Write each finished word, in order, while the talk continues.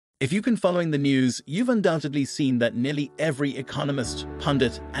If you've been following the news, you've undoubtedly seen that nearly every economist,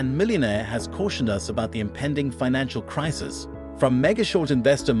 pundit, and millionaire has cautioned us about the impending financial crisis. From mega-short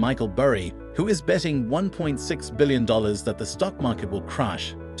investor Michael Burry, who is betting $1.6 billion that the stock market will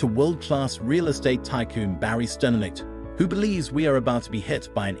crash, to world-class real estate tycoon Barry Sternlicht, who believes we are about to be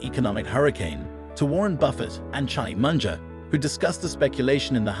hit by an economic hurricane, to Warren Buffett and Charlie Munger, who discuss the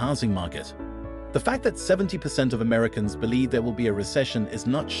speculation in the housing market. The fact that 70% of Americans believe there will be a recession is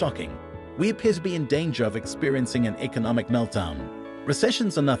not shocking. We appear to be in danger of experiencing an economic meltdown.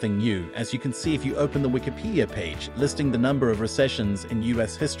 Recessions are nothing new, as you can see if you open the Wikipedia page listing the number of recessions in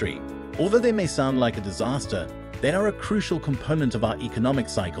US history. Although they may sound like a disaster, they are a crucial component of our economic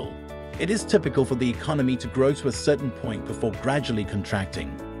cycle. It is typical for the economy to grow to a certain point before gradually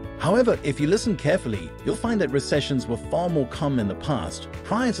contracting. However, if you listen carefully, you'll find that recessions were far more common in the past,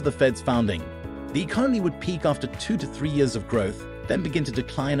 prior to the Fed's founding. The economy would peak after 2 to 3 years of growth, then begin to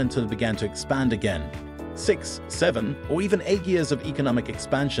decline until it began to expand again. 6, 7, or even 8 years of economic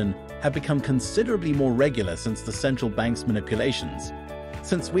expansion have become considerably more regular since the central bank's manipulations.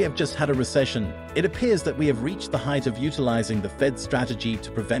 Since we have just had a recession, it appears that we have reached the height of utilizing the Fed's strategy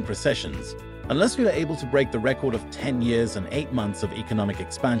to prevent recessions, unless we are able to break the record of 10 years and 8 months of economic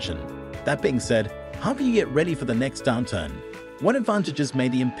expansion. That being said, how can you get ready for the next downturn? What advantages may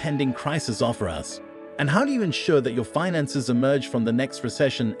the impending crisis offer us? And how do you ensure that your finances emerge from the next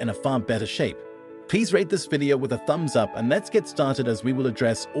recession in a far better shape? Please rate this video with a thumbs up and let's get started, as we will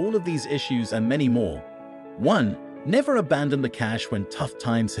address all of these issues and many more. 1. Never abandon the cash when tough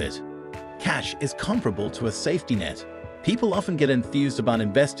times hit. Cash is comparable to a safety net. People often get enthused about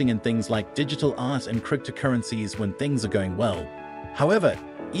investing in things like digital art and cryptocurrencies when things are going well. However,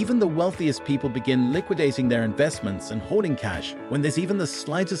 even the wealthiest people begin liquidating their investments and hoarding cash when there's even the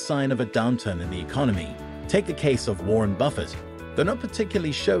slightest sign of a downturn in the economy. Take the case of Warren Buffett. Though not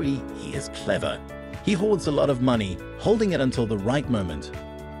particularly showy, he is clever. He hoards a lot of money, holding it until the right moment.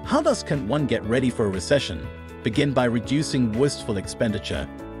 How thus can one get ready for a recession? Begin by reducing wasteful expenditure.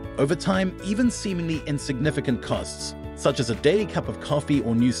 Over time, even seemingly insignificant costs, such as a daily cup of coffee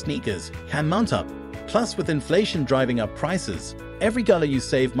or new sneakers, can mount up. Plus, with inflation driving up prices, every dollar you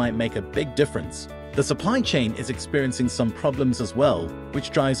save might make a big difference. The supply chain is experiencing some problems as well, which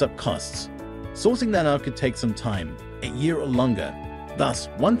drives up costs. Sorting that out could take some time, a year or longer. Thus,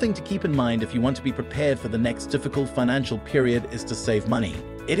 one thing to keep in mind if you want to be prepared for the next difficult financial period is to save money.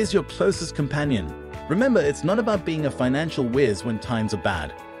 It is your closest companion. Remember, it's not about being a financial whiz when times are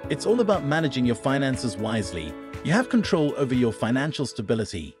bad. It's all about managing your finances wisely. You have control over your financial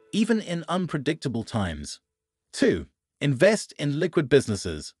stability, even in unpredictable times. 2. Invest in liquid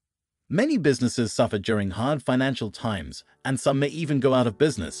businesses. Many businesses suffer during hard financial times, and some may even go out of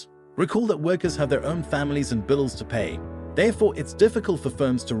business. Recall that workers have their own families and bills to pay. Therefore, it's difficult for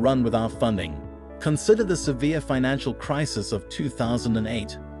firms to run without funding. Consider the severe financial crisis of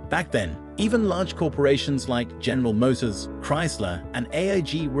 2008. Back then, even large corporations like General Motors, Chrysler, and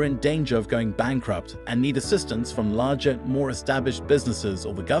AIG were in danger of going bankrupt and need assistance from larger, more established businesses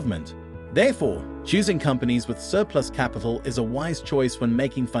or the government. Therefore, choosing companies with surplus capital is a wise choice when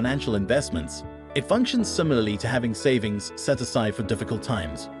making financial investments. It functions similarly to having savings set aside for difficult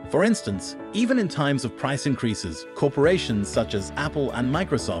times. For instance, even in times of price increases, corporations such as Apple and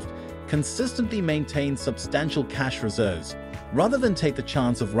Microsoft consistently maintain substantial cash reserves. Rather than take the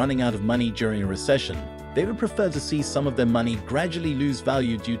chance of running out of money during a recession, they would prefer to see some of their money gradually lose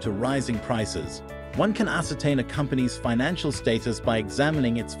value due to rising prices. One can ascertain a company's financial status by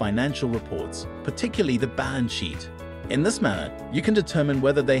examining its financial reports, particularly the balance sheet. In this manner, you can determine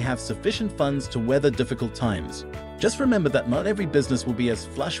whether they have sufficient funds to weather difficult times. Just remember that not every business will be as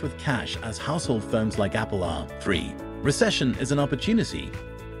flush with cash as household firms like Apple are. 3. Recession is an opportunity.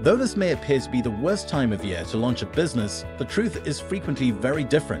 Though this may appear to be the worst time of year to launch a business, the truth is frequently very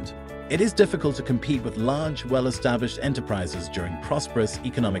different. It is difficult to compete with large, well-established enterprises during prosperous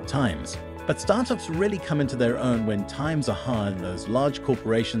economic times. But startups really come into their own when times are hard and those large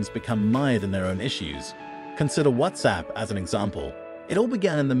corporations become mired in their own issues. Consider WhatsApp as an example. It all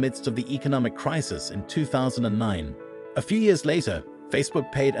began in the midst of the economic crisis in 2009. A few years later,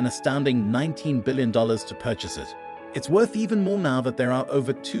 Facebook paid an astounding $19 billion to purchase it. It's worth even more now that there are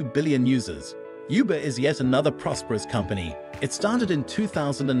over 2 billion users. Uber is yet another prosperous company. It started in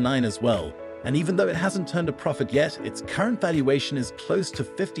 2009 as well, and even though it hasn't turned a profit yet, its current valuation is close to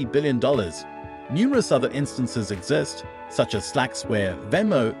 $50 billion. Numerous other instances exist, such as Slack,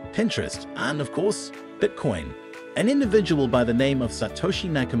 Venmo, Pinterest, and of course, Bitcoin. An individual by the name of Satoshi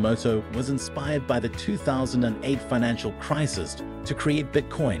Nakamoto was inspired by the 2008 financial crisis to create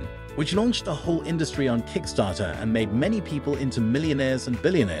Bitcoin. which launched a whole industry on Kickstarter and made many people into millionaires and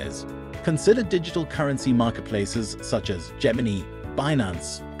billionaires. Consider digital currency marketplaces such as Gemini,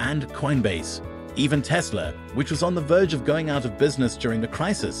 Binance, and Coinbase. Even Tesla, which was on the verge of going out of business during the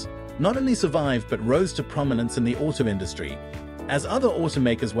crisis, not only survived but rose to prominence in the auto industry. As other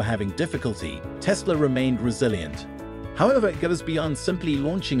automakers were having difficulty, Tesla remained resilient. However, it goes beyond simply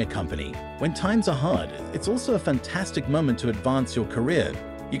launching a company. When times are hard, it's also a fantastic moment to advance your career.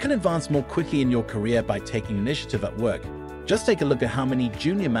 You can advance more quickly in your career by taking initiative at work. Just take a look at how many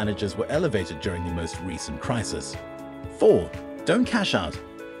junior managers were elevated during the most recent crisis. 4. Don't cash out.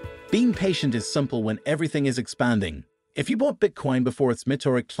 Being patient is simple when everything is expanding. If you bought Bitcoin before its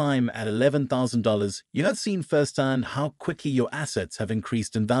meteoric climb at $11,000, you have seen firsthand how quickly your assets have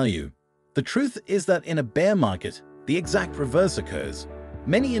increased in value. The truth is that in a bear market, the exact reverse occurs.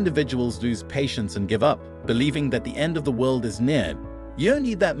 Many individuals lose patience and give up, believing that the end of the world is near. You don't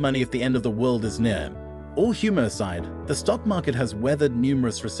need that money if the end of the world is near. All humor aside, the stock market has weathered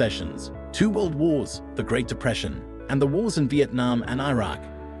numerous recessions, 2 world wars, the Great Depression, and the wars in Vietnam and Iraq.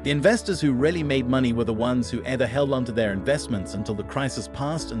 The investors who really made money were the ones who either held onto their investments until the crisis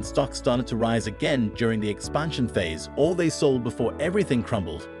passed and stocks started to rise again during the expansion phase, or they sold before everything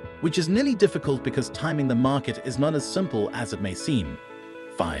crumbled, which is nearly difficult because timing the market is not as simple as it may seem.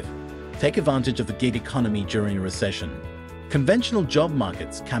 5. Take advantage of the gig economy during a recession. Conventional job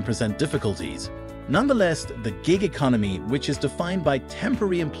markets can present difficulties. Nonetheless, the gig economy, which is defined by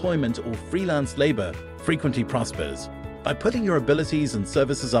temporary employment or freelance labor, frequently prospers. By putting your abilities and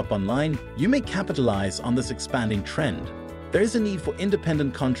services up online, you may capitalize on this expanding trend. There is a need for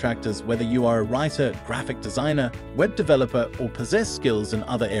independent contractors whether you are a writer, graphic designer, web developer, or possess skills in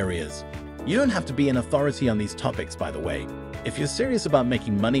other areas. You don't have to be an authority on these topics, by the way. If you're serious about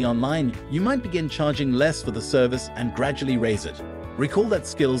making money online, you might begin charging less for the service and gradually raise it. Recall that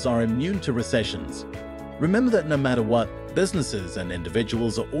skills are immune to recessions. Remember that no matter what, businesses and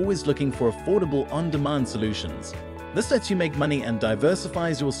individuals are always looking for affordable on-demand solutions. This lets you make money and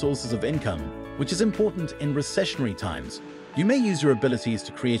diversifies your sources of income, which is important in recessionary times. You may use your abilities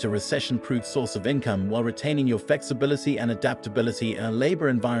to create a recession-proof source of income while retaining your flexibility and adaptability in a labor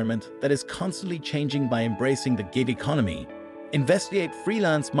environment that is constantly changing by embracing the gig economy. Investigate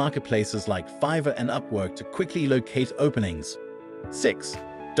freelance marketplaces like Fiverr and Upwork to quickly locate openings. 6.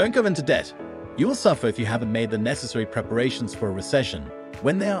 Don't go into debt. You will suffer if you haven't made the necessary preparations for a recession.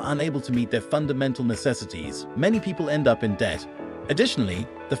 When they are unable to meet their fundamental necessities, many people end up in debt. Additionally,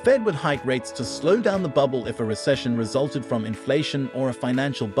 the Fed would hike rates to slow down the bubble if a recession resulted from inflation or a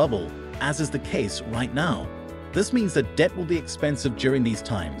financial bubble, as is the case right now. This means that debt will be expensive during these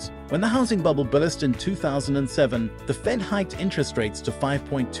times. When the housing bubble burst in 2007, the Fed hiked interest rates to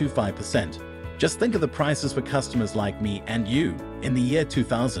 5.25%. Just think of the prices for customers like me and you. In the year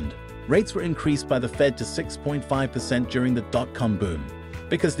 2000, rates were increased by the Fed to 6.5% during the dot-com boom.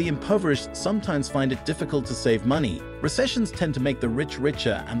 Because the impoverished sometimes find it difficult to save money, recessions tend to make the rich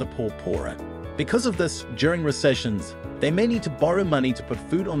richer and the poor poorer. Because of this, during recessions, they may need to borrow money to put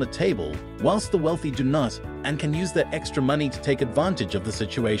food on the table, whilst the wealthy do not and can use their extra money to take advantage of the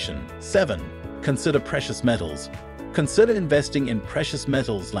situation. 7. Consider precious metals. Consider investing in precious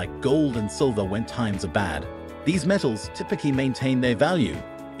metals like gold and silver when times are bad. These metals typically maintain their value.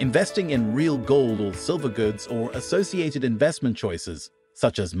 Investing in real gold or silver goods or associated investment choices,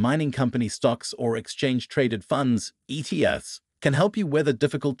 such as mining company stocks or exchange-traded funds, ETFs, can help you weather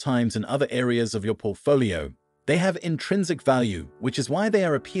difficult times in other areas of your portfolio. They have intrinsic value, which is why they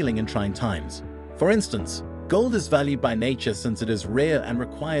are appealing in trying times. For instance, gold is valued by nature since it is rare and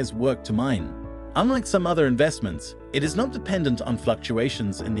requires work to mine. Unlike some other investments, it is not dependent on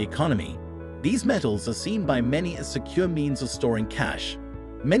fluctuations in the economy. These metals are seen by many as secure means of storing cash.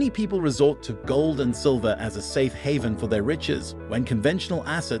 Many people resort to gold and silver as a safe haven for their riches when conventional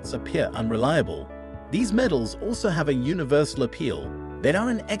assets appear unreliable. These metals also have a universal appeal. They are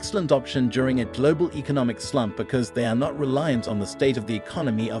an excellent option during a global economic slump because they are not reliant on the state of the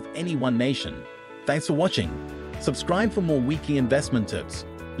economy of any one nation. Thanks for watching. Subscribe for more weekly investment tips.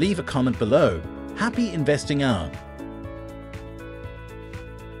 Leave a comment below. Happy investing hour!